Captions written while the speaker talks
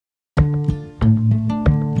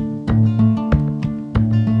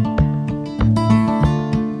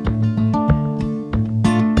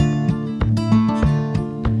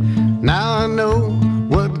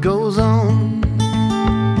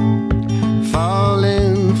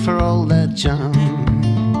charm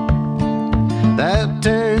that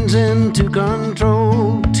turns into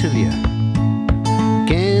control till you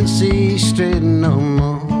can't see straight no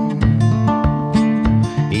more.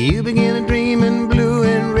 You begin to dream in blue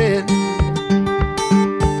and red,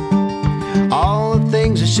 all the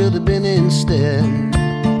things that should have been instead.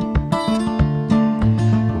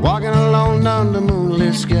 Walking alone down the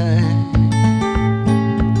moonlit sky,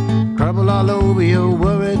 trouble all over your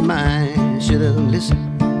worried mind. Should have listened.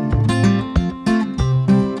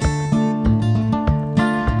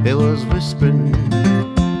 It was whispering,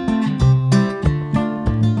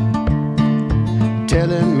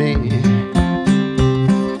 telling me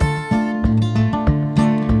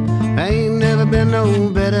I ain't never been no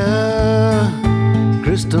better.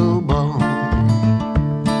 Crystal ball,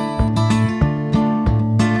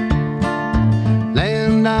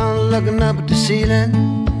 laying down looking up at the ceiling,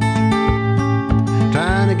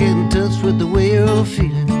 trying to get in touch with the way you're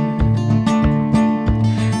feeling.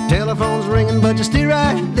 Telephone's ringing but you're still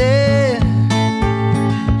right there.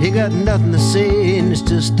 You got nothing to say and it's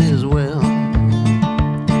just as well.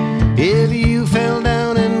 If you fell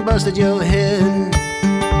down and busted your head,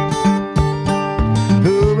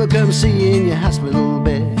 who would come see you in your hospital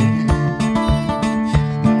bed?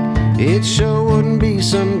 It sure wouldn't be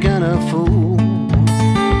some kind of fool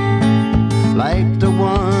like the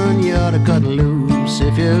one you ought to cut loose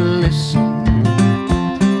if you listen.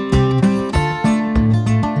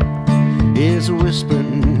 It's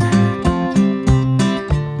whispering,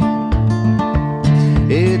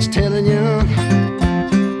 it's telling you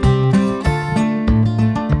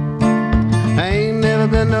I ain't never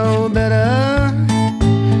been no better.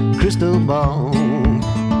 Crystal ball,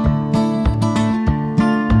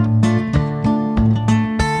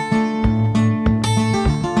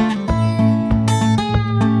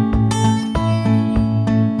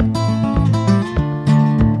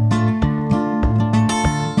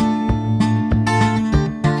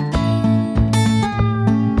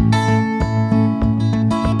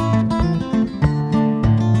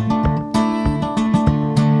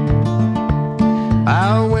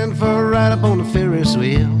 I went for a ride up on the Ferris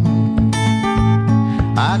wheel.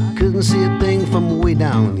 I couldn't see a thing from way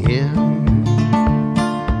down here.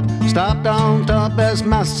 Stopped on top, asked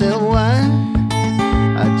myself why.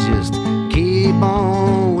 I just keep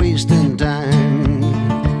on wasting time.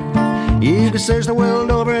 You could search the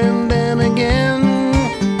world over and then again,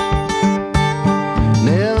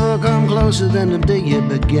 never come closer than the day you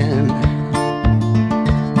began.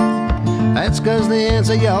 That's 'cause the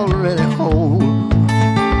answer you already hold.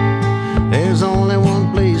 There's only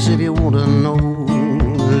one place if you want to know.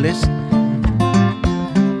 Listen,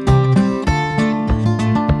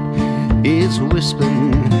 it's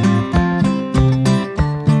whispering.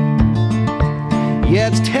 Yeah,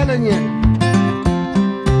 it's telling you